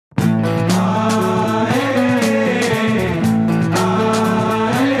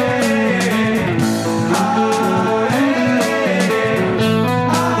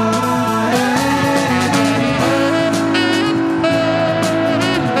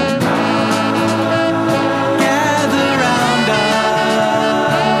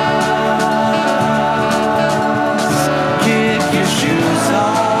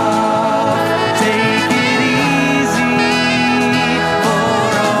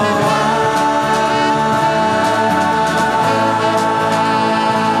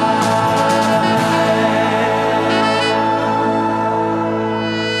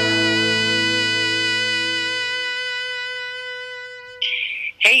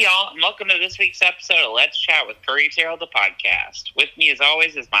y'all, and welcome to this week's episode of Let's Chat with Curry Terrell, the podcast. With me, as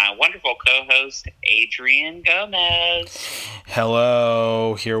always, is my wonderful co-host, Adrian Gomez.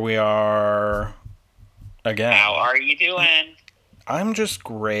 Hello, here we are again. How are you doing? I'm just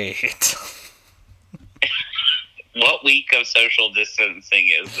great. What week of social distancing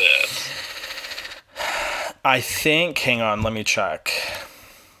is this? I think, hang on, let me check.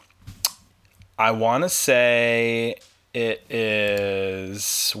 I want to say it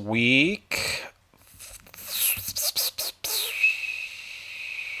is week...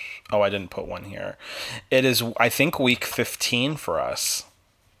 Oh, I didn't put one here. It is, I think, week 15 for us.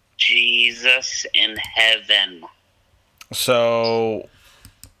 Jesus in heaven. So,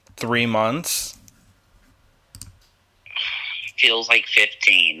 3 months. Feels like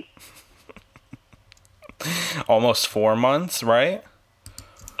 15. Almost 4 months, right?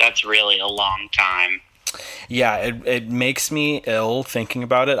 That's really a long time. Yeah, it makes me ill thinking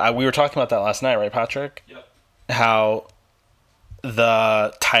about it. We were talking about that last night, right, Patrick? Yep. How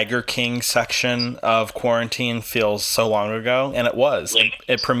the Tiger King section of quarantine feels so long ago, and it was.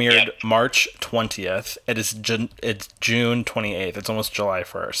 It premiered March 20th. It's June 28th. It's almost July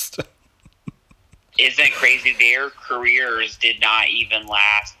 1st. Isn't it crazy? Their careers did not even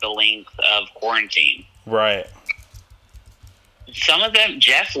last the length of quarantine. Right. Some of them,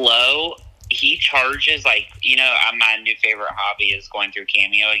 Jeff Lowe, he charges, like, my new favorite hobby is going through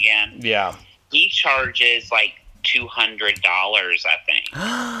Cameo again. Yeah. He charges, like, $200, I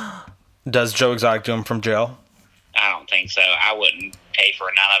think. Does Joe Exotic do them from jail? I don't think so. I wouldn't pay for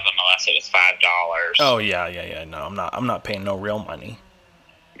none of them unless it was $5. Oh, yeah. No, I'm not paying no real money.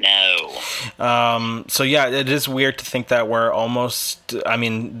 No. So, yeah, it is weird to think that we're almost... I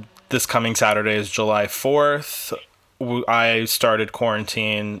mean, this coming Saturday is July 4th. I started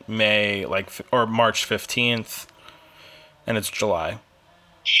quarantine March 15th, and it's July.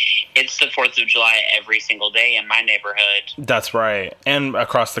 It's the 4th of July every single day in my neighborhood. That's right. And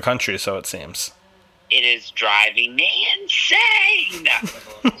across the country, so it seems. It is driving me insane.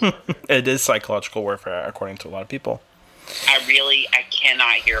 It is psychological warfare, according to a lot of people. I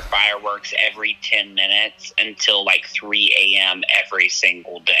cannot hear fireworks every 10 minutes until like 3 a.m. every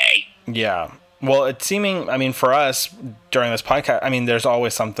single day. Yeah. Well, it's seeming, for us, during this podcast, there's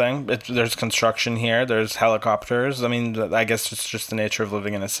always something. There's construction here. There's helicopters. I guess it's just the nature of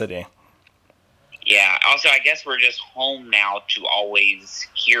living in a city. Yeah. Also, I guess we're just home now to always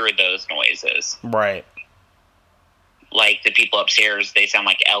hear those noises. Right. Like the people upstairs, they sound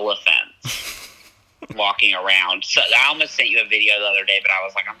like elephants walking around. So I almost sent you a video the other day, but I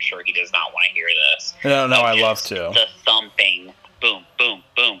was like, I'm sure he does not want to hear this. No, I love to. The thumping. Boom, boom,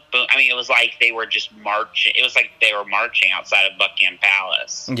 boom, boom. It was like they were just marching. It was like they were marching outside of Buckingham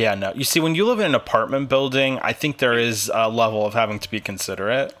Palace. Yeah, no. You see, when you live in an apartment building, I think there is a level of having to be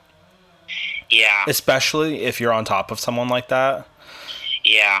considerate. Yeah. Especially if you're on top of someone like that.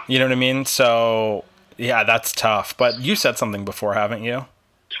 Yeah. You know what I mean? So, yeah, that's tough. But you said something before, haven't you?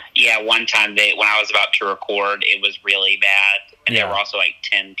 Yeah, one time when I was about to record, it was really bad. And there were also like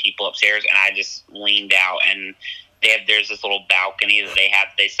 10 people upstairs, and I just leaned out, and there's this little balcony that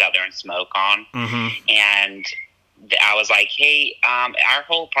they sit out there and smoke on. Mm-hmm. And I was like, hey, our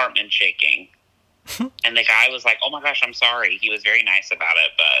whole apartment's shaking. And the guy was like, oh my gosh, I'm sorry. He was very nice about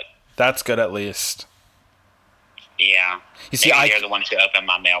it, but... That's good at least. Yeah. You see, Maybe they're the ones who open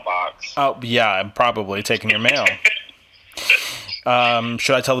my mailbox. Oh, yeah, I'm probably taking your mail.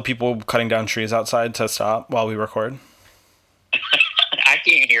 Should I tell the people cutting down trees outside to stop while we record? I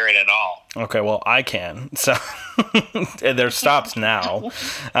can't hear it at all. Okay, well, I can. So there's stops now.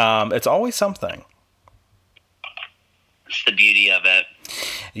 It's always something. It's the beauty of it.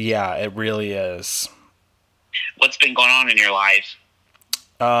 Yeah, it really is. What's been going on in your life?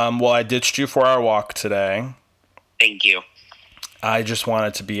 Well, I ditched you for our walk today. Thank you. I just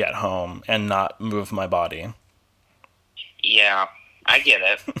wanted to be at home and not move my body. Yeah, I get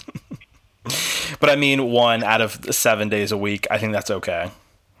it. But 1 out of 7 days a week, I think that's okay.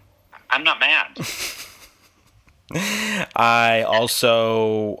 I'm not mad. I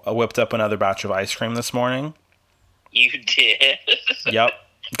also whipped up another batch of ice cream this morning. You did? Yep,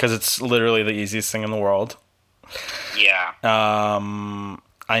 because it's literally the easiest thing in the world. Yeah.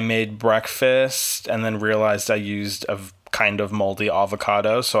 I made breakfast and then realized I used a kind of moldy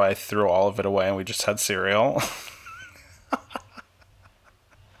avocado, so I threw all of it away and we just had cereal.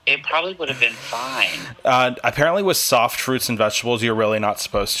 It probably would have been fine. Apparently with soft fruits and vegetables, you're really not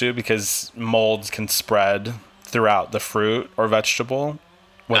supposed to, because molds can spread throughout the fruit or vegetable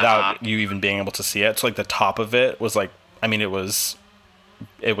without you even being able to see it. So like the top of it was like, it was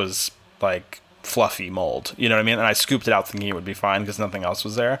like fluffy mold. You know what I mean? And I scooped it out thinking it would be fine because nothing else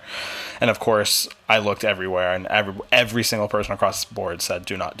was there. And of course, I looked everywhere, and every single person across the board said,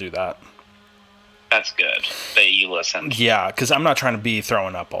 "Do not do that." That's good that you listened. Yeah, because I'm not trying to be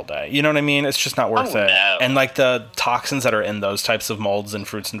throwing up all day. You know what I mean? It's just not worth it. No. And like the toxins that are in those types of molds and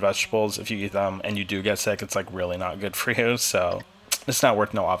fruits and vegetables, if you eat them and you do get sick, it's like really not good for you. So it's not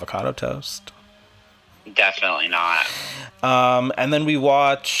worth no avocado toast. Definitely not. And then we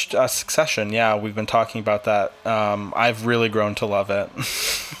watched Succession. Yeah, we've been talking about that. I've really grown to love it.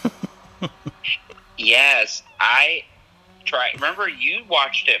 Yes, I tried. Remember, you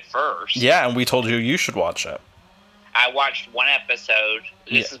watched it first. Yeah, and we told you should watch it. I watched one episode.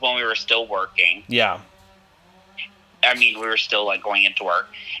 This is when we were still working. Yeah. I mean, we were still like going into work,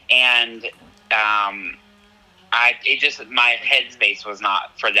 and my headspace was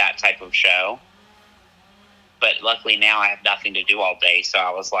not for that type of show. But luckily now I have nothing to do all day, so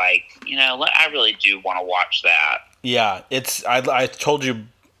I was like, I really do want to watch that. Yeah, I told you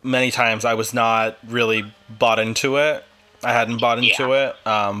many times I was not really bought into it. I hadn't bought into it,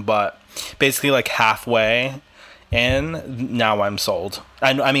 but basically like halfway in, now I'm sold.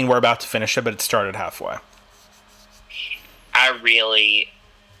 I mean, we're about to finish it, but it started halfway. I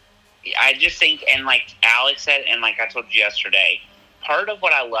just think, and like Alex said, and like I told you yesterday, part of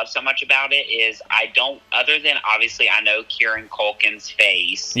what I love so much about it is other than obviously I know Kieran Culkin's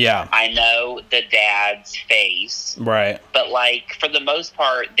face. Yeah. I know the dad's face. Right. But like, for the most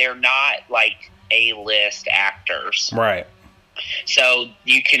part, they're not like A-list actors. Right. So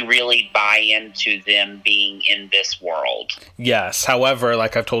you can really buy into them being in this world. Yes. However,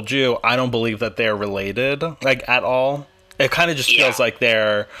 like I've told you, I don't believe that they're related, like at all. It kind of just feels like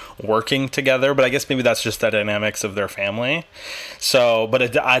they're working together, but I guess maybe that's just the dynamics of their family. So,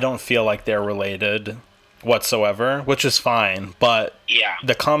 but I don't feel like they're related whatsoever, which is fine. But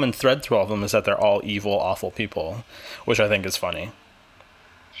the common thread through all of them is that they're all evil, awful people, which I think is funny.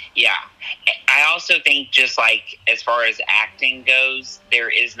 Yeah. I also think just like as far as acting goes, there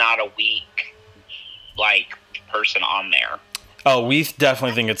is not a weak like person on there. Oh, we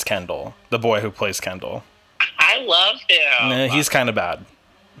definitely think it's Kendall, the boy who plays Kendall. I love him. Nah, he's kind of bad.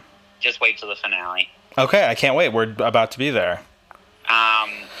 Just wait till the finale. Okay, I can't wait. We're about to be there.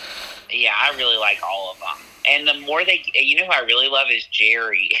 Yeah, I really like all of them. And the more who I really love is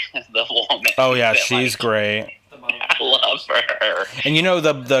Jerry, the woman. Oh yeah, she's great. I love her. And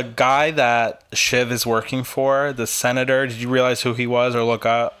the guy that Shiv is working for, the senator, did you realize who he was or look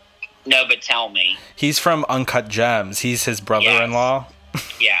up? No, but tell me. He's from Uncut Gems. He's his brother-in-law.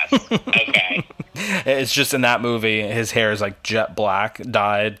 Yes. Okay. It's just in that movie, his hair is like jet black,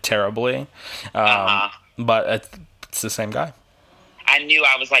 dyed terribly. But it's the same guy.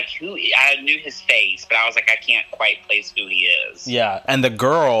 I was like, who? I knew his face, but I was like, I can't quite place who he is. Yeah, and the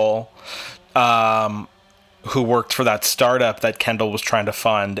girl who worked for that startup that Kendall was trying to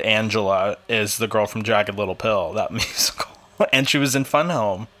fund, Angela, is the girl from Jagged Little Pill, that musical. And she was in Fun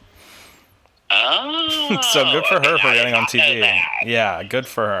Home. Oh. So good for her for getting on TV. Yeah, good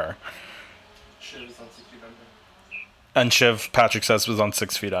for her. Shiv was on 6 Feet Under. And Shiv, Patrick says, was on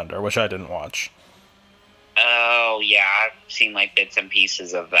 6 Feet Under, which I didn't watch. Oh, yeah. I've seen like bits and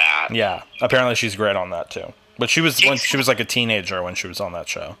pieces of that. Yeah. Apparently she's great on that too. But she was like a teenager when she was on that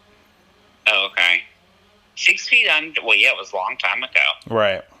show. Oh, okay. 6 Feet Under. Well, yeah, it was a long time ago.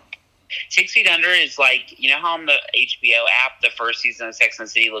 Right. 6 Feet Under is like, how on the HBO app, the first season of Sex and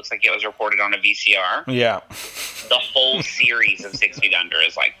the City looks like it was recorded on a VCR? Yeah. The whole series of 6 Feet Under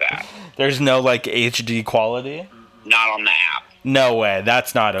is like that. There's no, like, HD quality? Not on the app. No way.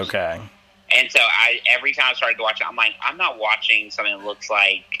 That's not okay. And so every time I started to watch it, I'm like, I'm not watching something that looks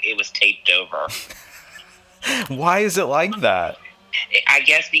like it was taped over. Why is it like that? I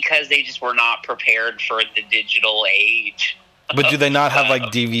guess because they just were not prepared for the digital age. But do they not have, like,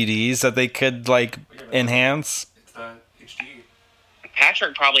 DVDs that they could, like, enhance? It's not HD.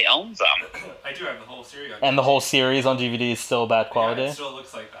 Patrick probably owns them. I do have the whole series. And the whole series on DVD is still bad quality? Yeah, it still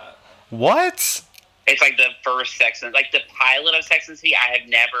looks like that. What? It's like the first like the pilot of Sex and the City, I have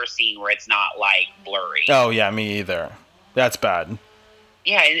never seen where it's not, like, blurry. Oh, yeah, me either. That's bad.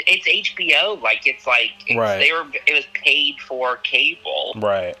 Yeah, it's HBO. Like, it's like, right. It was paid for cable.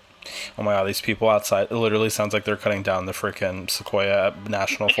 Right. Oh my god, these people outside, it literally sounds like they're cutting down the freaking Sequoia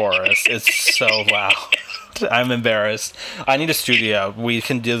National Forest. It's so loud. I'm embarrassed. I need a studio. We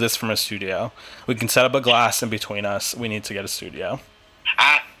can do this from a studio. We can set up a glass in between us. We need to get a studio.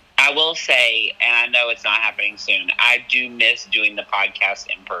 I will say, and I know it's not happening soon, I do miss doing the podcast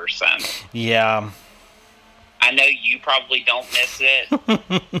in person. Yeah. I know you probably don't miss it.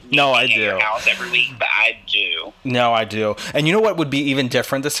 No, I being at your do. house every week, but I do. No, I do. And you know what would be even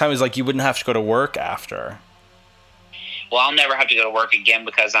different this time is like you wouldn't have to go to work after. Well, I'll never have to go to work again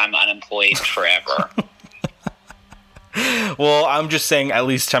because I'm unemployed forever. Well, I'm just saying, at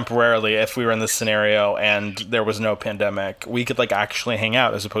least temporarily, if we were in this scenario and there was no pandemic, we could like actually hang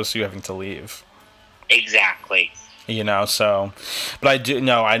out as opposed to you having to leave. Exactly. You know, so, but I do,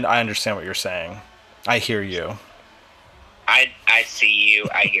 no, I understand what you're saying. I hear you. I see you.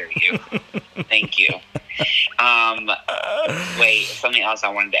 I hear you. Thank you. Wait, something else I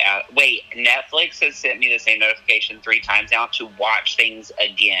wanted to add. Wait, Netflix has sent me the same notification 3 times now to watch things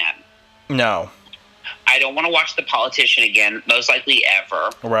again. No. I don't want to watch The Politician again, most likely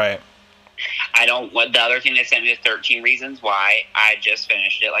ever. Right. I don't. The other thing they sent me is 13 Reasons Why. I just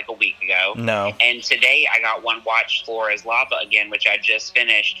finished it like a week ago. No. And today I got one watch Floor is Lava again, which I just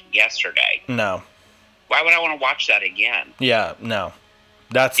finished yesterday. No. Why would I want to watch that again? Yeah, no.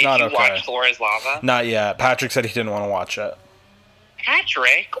 That's Did not you okay. watch Floor is Lava? Not yet. Patrick said he didn't want to watch it.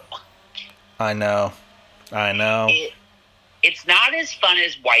 Patrick? I know. It's not as fun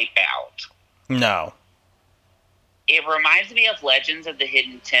as Wipeout. No. It reminds me of Legends of the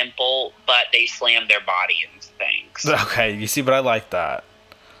Hidden Temple, but they slam their body into things. Okay, you see, but I like that.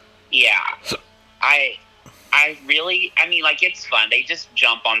 Yeah. I really, I mean, like, it's fun. They just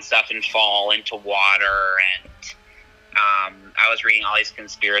jump on stuff and fall into water, and I was reading all these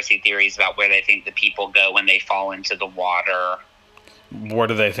conspiracy theories about where they think the people go when they fall into the water. Where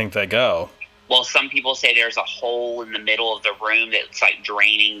do they think they go? Well, some people say there's a hole in the middle of the room that's, like,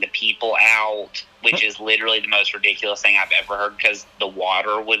 draining the people out, which is literally the most ridiculous thing I've ever heard because the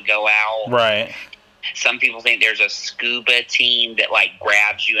water would go out. Right. Some people think there's a scuba team that, like,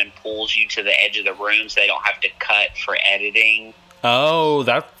 grabs you and pulls you to the edge of the room so they don't have to cut for editing. Oh,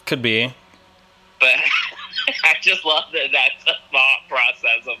 that could be. But I just love that that's a thought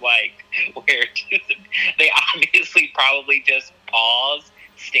process of, like, where they obviously probably just pause,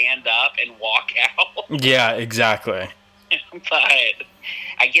 stand up, and walk out. Yeah, exactly. But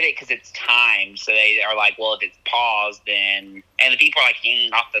I get it because it's timed, so they are like, well, if it's paused, then... And the people are, like,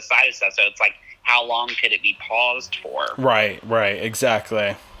 hanging off the side of stuff, so it's like, how long could it be paused for? Right,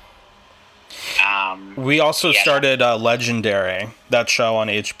 exactly. We also started Legendary, that show on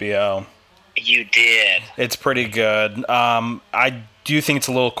HBO. You did. It's pretty good. I do think it's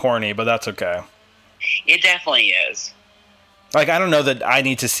a little corny, but that's okay. It definitely is. Like, I don't know that I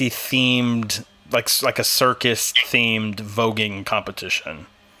need to see themed, like a circus-themed voguing competition.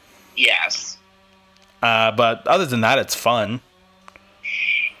 Yes. But other than that, it's fun.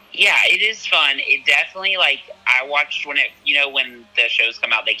 Yeah, it is fun. It definitely, like, I watched when when the shows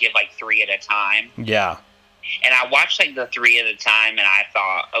come out, they give, like, 3 at a time. Yeah. And I watched, like, the 3 at a time, and I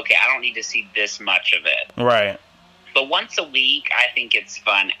thought, okay, I don't need to see this much of it. Right. But once a week, I think it's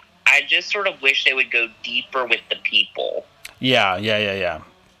fun. I just sort of wish they would go deeper with the people. Yeah.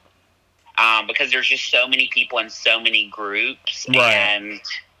 Because there's just so many people in so many groups. Right. And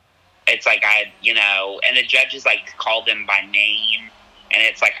it's like, and the judges, like, call them by name. And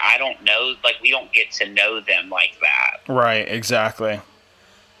it's like, I don't know, like, we don't get to know them like that. Right, exactly.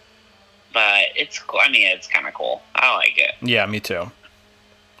 But it's cool. I mean, it's kind of cool. I like it. Yeah, me too.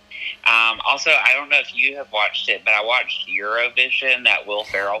 Also, I don't know if you have watched it, but I watched Eurovision, that Will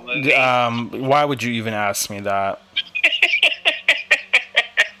Ferrell movie. Why would you even ask me that?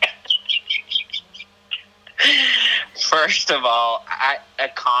 First of all, a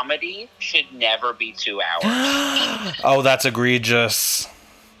comedy should never be 2 hours. Oh, that's egregious.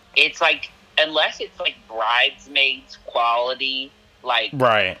 It's like, unless it's like Bridesmaids quality, like...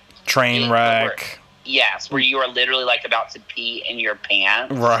 Right. Train wreck. Yes, where you are literally like about to pee in your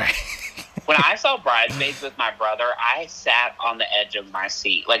pants. Right. When I saw Bridesmaids with my brother, I sat on the edge of my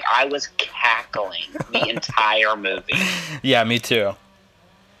seat. Like, I was cackling the entire movie. Yeah, me too.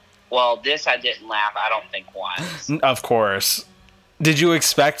 Well, this I didn't laugh, I don't think, once. Of course. Did you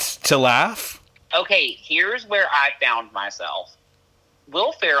expect to laugh? Okay, here's where I found myself.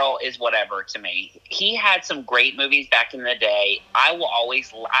 Will Ferrell is whatever to me. He had some great movies back in the day. I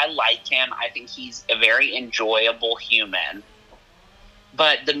like him. I think he's a very enjoyable human.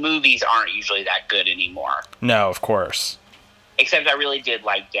 But the movies aren't usually that good anymore. No, of course. Except I really did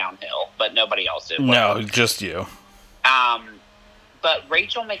like Downhill, but nobody else did. No, just you. But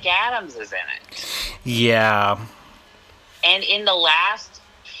Rachel McAdams is in it. Yeah. And in the last...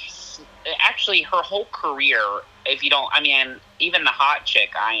 Actually, her whole career, if you don't... I mean, even the hot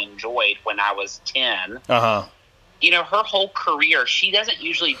chick I enjoyed when I was 10. Uh-huh. You know, her whole career, she doesn't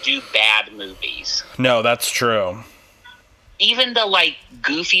usually do bad movies. No, that's true. Even the like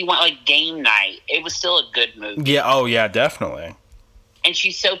goofy one, like Game Night, it was still a good movie. Yeah. Oh yeah, definitely. And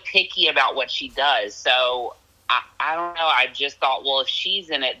she's so picky about what she does. So I don't know. I just thought, well, if she's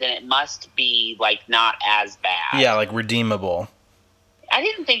in it, then it must be like not as bad. Yeah, like redeemable. I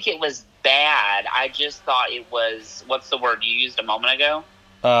didn't think it was bad. I just thought it was, what's the word you used a moment ago?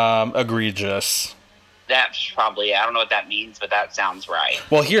 Egregious. That's probably, I don't know what that means, but that sounds right.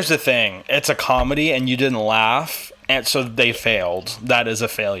 Well, here's the thing. It's a comedy and you didn't laugh, and so they failed. That is a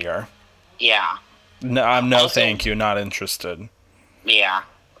failure. Yeah. No, Also, thank you. Not interested. Yeah.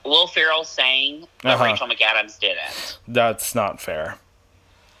 Will Ferrell sang, but Uh-huh. Rachel McAdams didn't. That's not fair.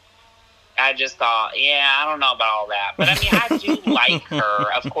 I just thought, yeah, I don't know about all that. But I mean, I do like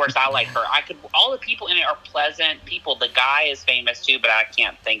her. Of course, I like her. All the people in it are pleasant people. The guy is famous too, but I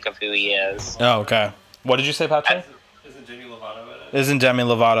can't think of who he is. Oh, okay. What did you say, Patrick? Isn't Demi Lovato in it? Isn't Demi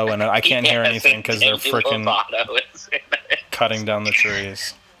Lovato in it? I can't hear Yes, anything because they're Demi freaking Lovato is in it. cutting down the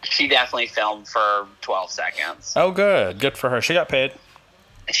trees. She definitely filmed for 12 seconds. Oh, good. Good for her. She got paid.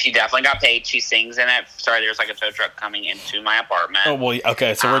 She definitely got paid. She sings in it. Sorry, there's like a tow truck coming into my apartment. Oh, well,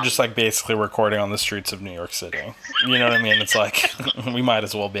 okay. So we're just like basically recording on the streets of New York City. You know what I mean? It's like we might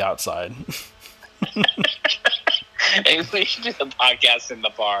as well be outside. Maybe we should do the podcast in the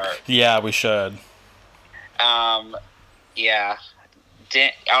park. Yeah, we should. Yeah.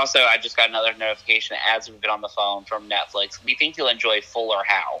 Also, I just got another notification as we've been on the phone from Netflix. We think you'll enjoy Fuller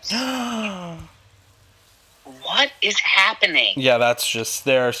House. What is happening? Yeah, that's just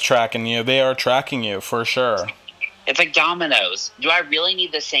they're tracking you. They are tracking you for sure. It's like dominoes. Do I really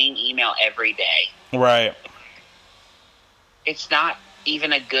need the same email every day? Right. It's not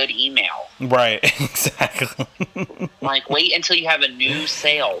even a good email. Right. Exactly. Like, wait until you have a new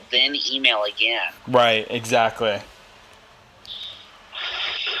sale, then email again. Right. Exactly.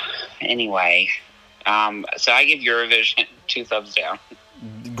 Anyway, so I give Eurovision 2 thumbs down.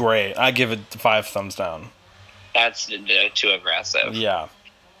 Great. I give it 5 thumbs down. That's too aggressive. Yeah.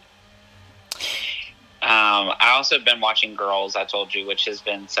 I also have been watching Girls, I told you, which has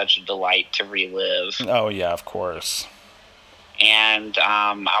been such a delight to relive. Oh yeah, of course. And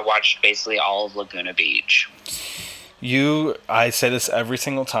I watched basically all of Laguna Beach. I say this every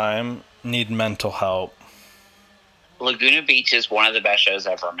single time, need mental help. Laguna Beach is one of the best shows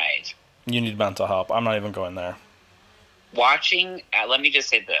ever made. You need mental help. I'm not even going there. Watching, let me just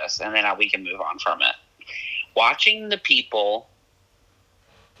say this, and then we can move on from it. Watching the people,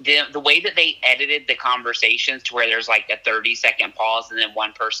 the way that they edited the conversations to where there's like a 30-second pause and then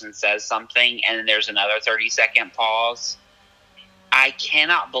one person says something and then there's another 30-second pause. I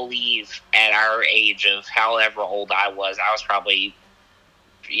cannot believe at our age of however old I was probably,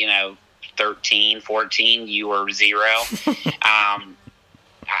 13, 14, you were 0.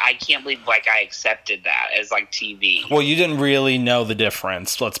 I can't believe I accepted that as TV. Well, you didn't really know the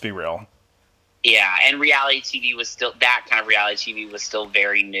difference. Let's be real. Yeah, and reality TV was still, that kind of reality TV was still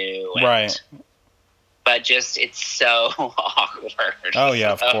very new. Right. But just, it's so awkward. Oh,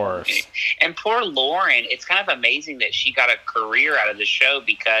 yeah, of course. And poor Lauren, it's kind of amazing that she got a career out of the show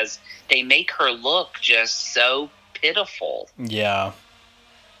because they make her look just so pitiful. Yeah.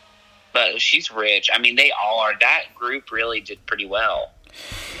 But she's rich. I mean, they all are. That group really did pretty well.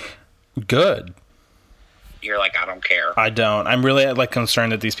 Good. You're like, I don't care. I don't. I'm really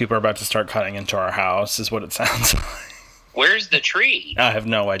concerned that these people are about to start cutting into our house, is what it sounds like. Where's the tree? I have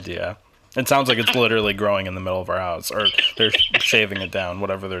no idea. It sounds like it's literally growing in the middle of our house, or they're shaving it down,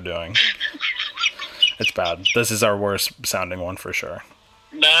 whatever they're doing. It's bad. This is our worst sounding one for sure.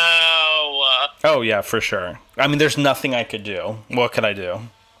 No. Oh, yeah, for sure. I mean, there's nothing I could do. What could I do?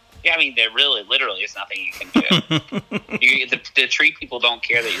 Yeah, I mean, there really, literally is nothing you can do. The tree people don't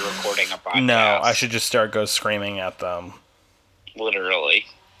care that you're recording a podcast. No, I should just go screaming at them. Literally.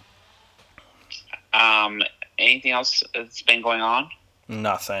 Anything else that's been going on?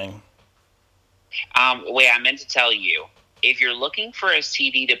 Nothing. Wait, I meant to tell you. If you're looking for a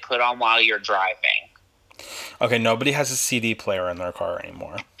CD to put on while you're driving. Okay, nobody has a CD player in their car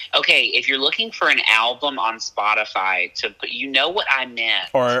anymore. Okay, if you're looking for an album on Spotify to put, you know what I meant.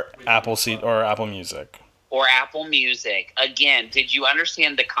 Or Apple Music. Or Apple Music. Again, did you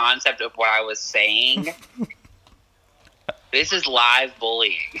understand the concept of what I was saying? This is live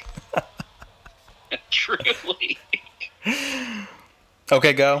bullying. Truly.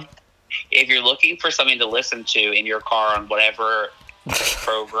 Okay, go. If you're looking for something to listen to in your car on whatever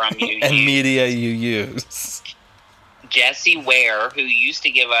program you and use, media you use, Jesse Ware, who used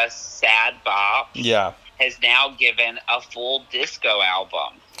to give us sad bops, yeah, has now given a full disco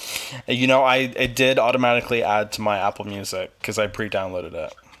album. It did automatically add to my Apple Music because I pre-downloaded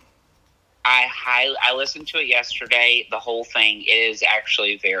it. I listened to it yesterday. The whole thing is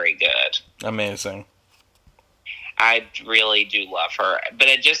actually very good. Amazing. I really do love her. But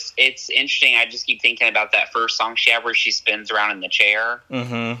it's interesting. I just keep thinking about that first song she had where she spins around in the chair.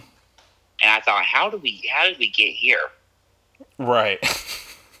 Mm-hmm. And I thought, how did we get here? Right.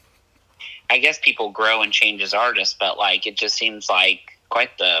 I guess people grow and change as artists, but like it just seems like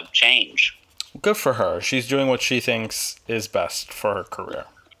quite the change. Good for her. She's doing what she thinks is best for her career.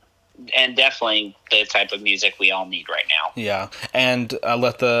 And definitely the type of music we all need right now. Yeah. And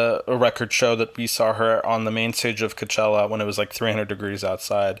let the record show that we saw her on the main stage of Coachella when it was like 300 degrees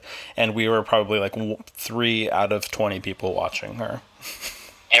outside. And we were probably like 3 out of 20 people watching her.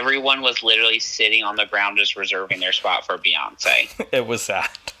 Everyone was literally sitting on the ground just reserving their spot for Beyonce. It was sad.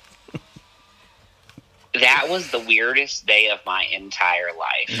 That was the weirdest day of my entire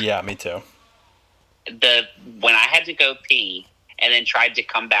life. Yeah, me too. When I had to go pee and then tried to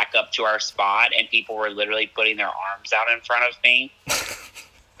come back up to our spot and people were literally putting their arms out in front of me,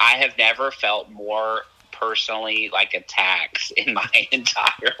 I have never felt more personally like attacked in my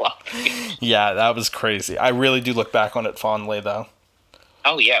entire life. Yeah, that was crazy. I really do look back on it fondly, though.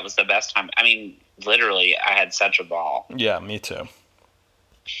 Oh, yeah, it was the best time. I mean, literally, I had such a ball. Yeah, me too.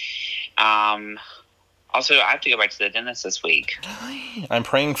 Also, I have to go back to the dentist this week. I'm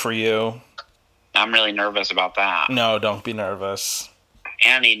praying for you. I'm really nervous about that. No, don't be nervous.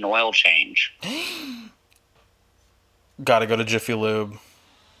 And I need an oil change. Gotta go to Jiffy Lube.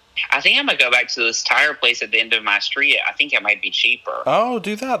 I think I'm going to go back to this tire place at the end of my street. I think it might be cheaper. Oh,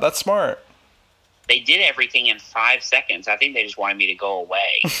 do that. That's smart. They did everything in 5 seconds. I think they just wanted me to go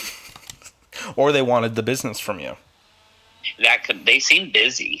away. Or they wanted the business from you. They seem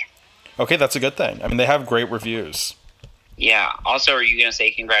busy. Okay, that's a good thing. I mean, they have great reviews. Yeah. Also, are you going to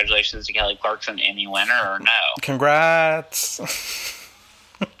say congratulations to Kelly Clarkson, Emmy winner, or no? Congrats.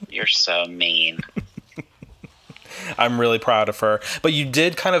 You're so mean. I'm really proud of her. But you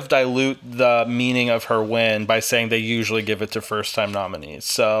did kind of dilute the meaning of her win by saying they usually give it to first-time nominees.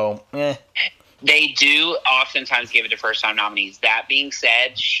 So, They do oftentimes give it to first-time nominees. That being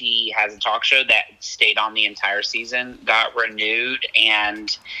said, she has a talk show that stayed on the entire season, got renewed,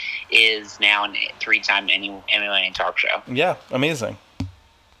 and is now a 3-time Emmy-winning talk show. Yeah, amazing.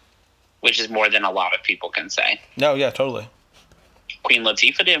 Which is more than a lot of people can say. No, yeah, totally. Queen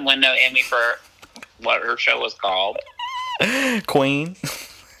Latifah didn't win no Emmy for what her show was called. Queen?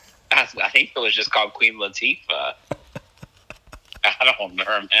 I think it was just called Queen Latifah. I don't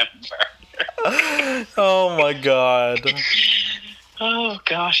remember. Oh my god. Oh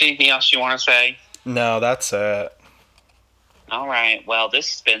gosh, anything else you want to say? No, that's it. All right. Well, this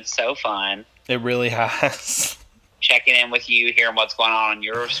has been so fun. It really has. Checking in with you, hearing what's going on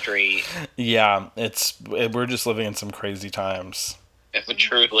your street. Yeah, we're just living in some crazy times.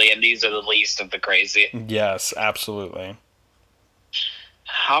 Truly, and these are the least of the crazy. Yes, absolutely.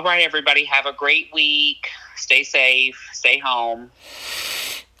 All right, everybody, have a great week. Stay safe. Stay home.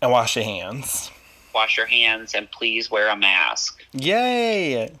 And wash your hands. Wash your hands, and please wear a mask.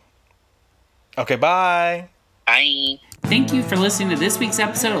 Yay! Okay, bye. Bye. Thank you for listening to this week's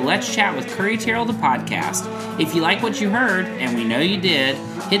episode of Let's Chat with Curry Terrell, the podcast. If you like what you heard, and we know you did,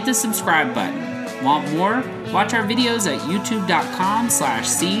 hit the subscribe button. Want more? Watch our videos at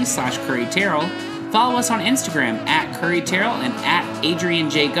youtube.com/c/CurryTerrell. Follow us on Instagram @CurryTerrell and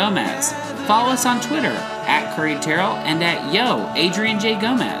 @AdrianJGomez. Follow us on Twitter @CurryTerrell and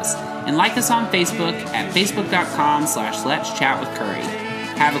 @YoAdrianJGomez. And like us on Facebook at facebook.com/Let'sChatWithCurry.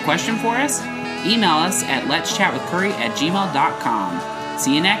 Have a question for us? Email us at let'schatwithcurry@gmail.com.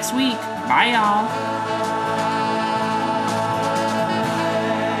 See you next week. Bye, y'all.